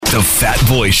The Fat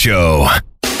Boy Show.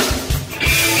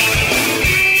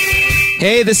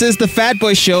 Hey, this is The Fat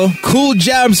Boy Show. Cool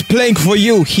jams playing for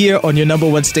you here on your number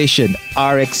one station,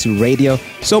 RX Radio.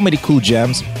 So many cool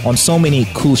jams on so many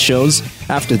cool shows.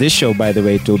 After this show, by the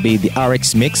way, it will be the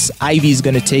RX Mix. Ivy is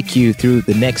going to take you through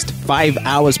the next 5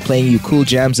 hours playing you cool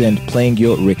jams and playing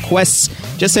your requests.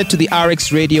 Just head to the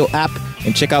RX Radio app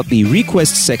and check out the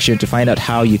request section to find out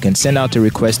how you can send out a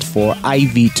request for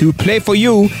Ivy to play for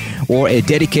you or a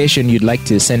dedication you'd like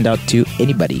to send out to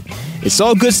anybody. It's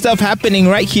all good stuff happening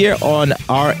right here on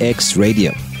RX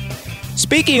Radio.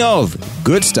 Speaking of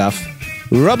good stuff,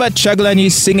 Robert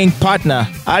Chaglani's singing partner,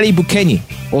 Ali Bukeni,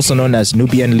 also known as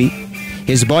Nubian Lee,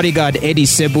 his bodyguard, Eddie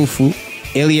Sebufu,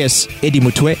 alias Eddie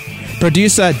Mutwe,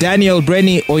 producer Daniel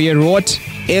Brenny Oyerot,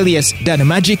 alias Dan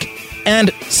Magic,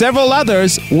 and several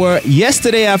others were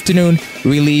yesterday afternoon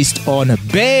released on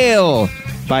bail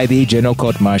by the General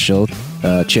Court Martial,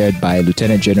 chaired by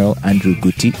Lieutenant General Andrew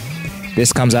Guti.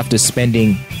 This comes after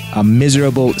spending a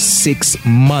miserable 6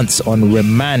 months on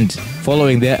remand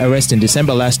following their arrest in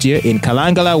December last year in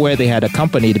Kalangala, where they had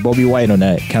accompanied Bobby Wine on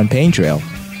a campaign trail.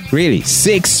 Really,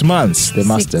 6 months. They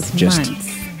must have just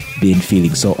been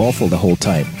feeling so awful the whole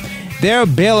time. Their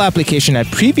bail application had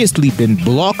previously been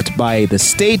blocked by the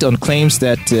state on claims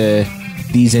that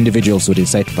these individuals would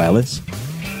incite violence.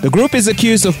 The group is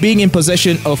accused of being in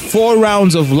possession of 4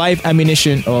 rounds of live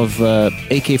ammunition of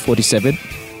AK-47,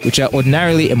 which are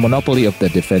ordinarily a monopoly of the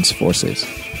defense forces.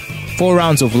 4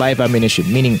 rounds of live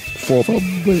ammunition, meaning 4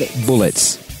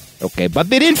 bullets. Okay, but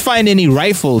they didn't find any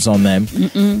rifles on them.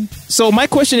 So my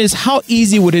question is, how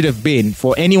easy would it have been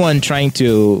for anyone trying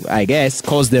to, I guess,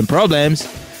 cause them problems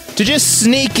to just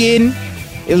sneak in,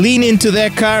 lean into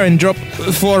their car and drop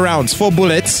 4 rounds, 4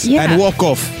 bullets, and walk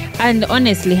off? And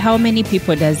honestly, how many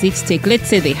people does it take? Let's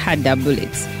say they had their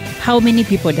bullets. How many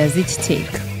people does it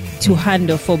take to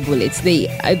handle 4 bullets? They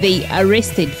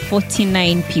arrested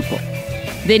 49 people,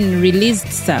 then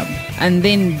released some, and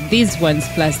then these ones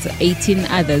plus 18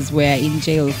 others were in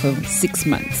jail for 6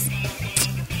 months.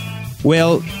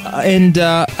 Well, and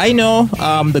I know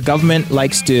the government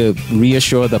likes to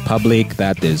reassure the public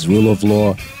that there's rule of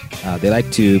law. They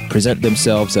like to present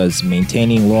themselves as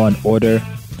maintaining law and order.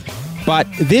 But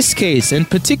this case, and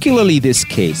particularly this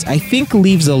case, I think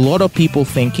leaves a lot of people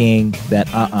thinking that,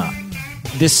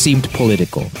 this seemed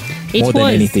political more than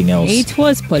anything else. It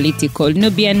was political.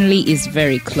 Nubian Lee is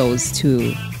very close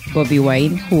to Bobby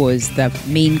Wine, who was the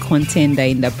main contender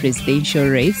in the presidential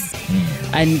race.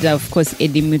 And of course,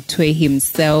 Eddie Mutwe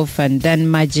himself and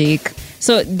Dan Magic.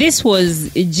 So this was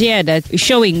geared at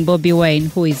showing Bobby Wine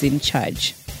who is in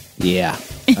charge. Yeah.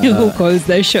 Who calls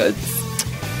the shots.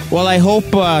 Well, I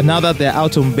hope now that they're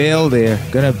out on bail, they're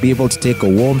going to be able to take a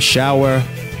warm shower.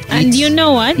 And you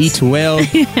know what? Eat well.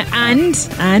 and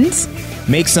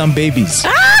make some babies.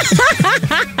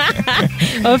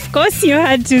 Of course you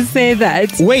had to say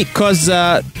that. Wait, because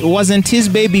wasn't his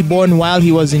baby born while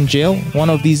he was in jail? One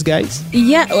of these guys?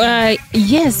 Yeah,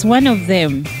 yes, one of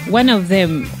them. One of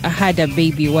them had a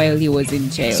baby while he was in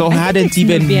jail. So hadn't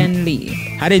even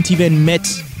met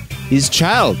his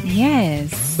child.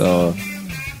 Yes. So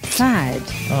sad.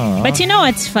 But you know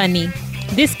what's funny?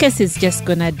 This case is just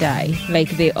gonna die like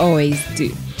they always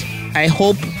do. I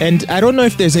hope, and I don't know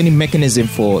if there's any mechanism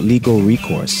for legal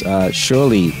recourse.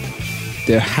 Surely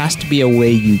there has to be a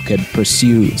way you can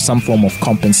pursue some form of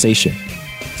compensation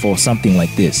for something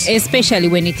like this. Especially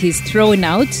when it is thrown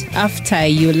out after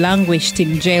you languished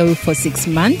in jail for 6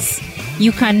 months.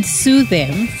 You can sue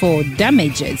them for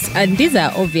damages, and these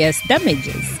are obvious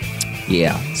damages.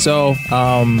 Yeah. So,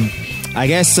 I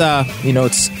guess,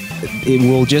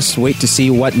 we'll just wait to see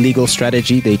what legal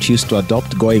strategy they choose to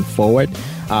adopt going forward.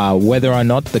 Whether or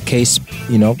not the case,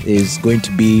 is going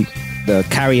to be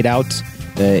carried out,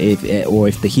 or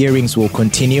if the hearings will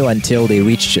continue until they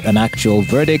reach an actual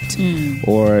verdict,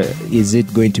 or is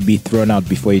it going to be thrown out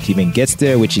before it even gets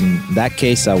there? Which, in that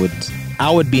case, I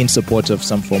would be in support of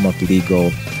some form of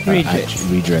legal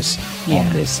redress on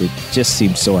this. It just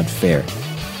seems so unfair.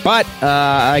 But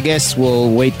I guess we'll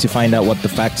wait to find out what the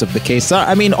facts of the case are.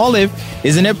 I mean, Olive,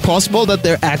 isn't it possible that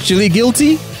they're actually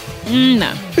guilty?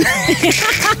 No.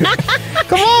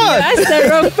 Come on! You asked the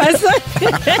wrong person.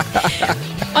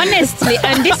 Honestly,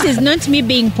 and this is not me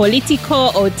being political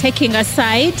or taking a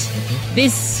side.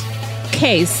 This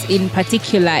case in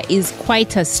particular is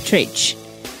quite a stretch.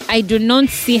 I do not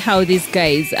see how these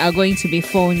guys are going to be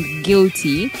found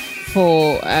guilty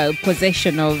for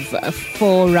possession of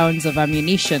 4 rounds of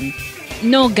ammunition.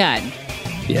 No gun.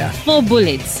 Yeah. 4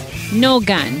 bullets. No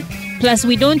gun. Plus,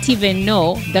 we don't even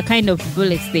know the kind of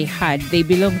bullets they had. They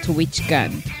belong to which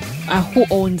gun? Who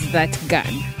owns that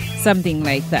gun? something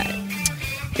like that.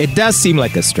 It does seem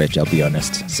like a stretch, I'll be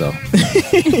honest. So,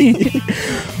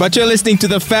 but you're listening to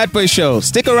the Fat Boy Show.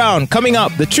 Stick around. Coming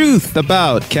up, the truth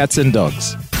about cats and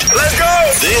dogs. Let's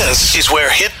go! This is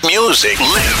where hit music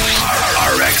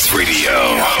lives. RX Radio.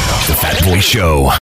 The Fat Boy Show.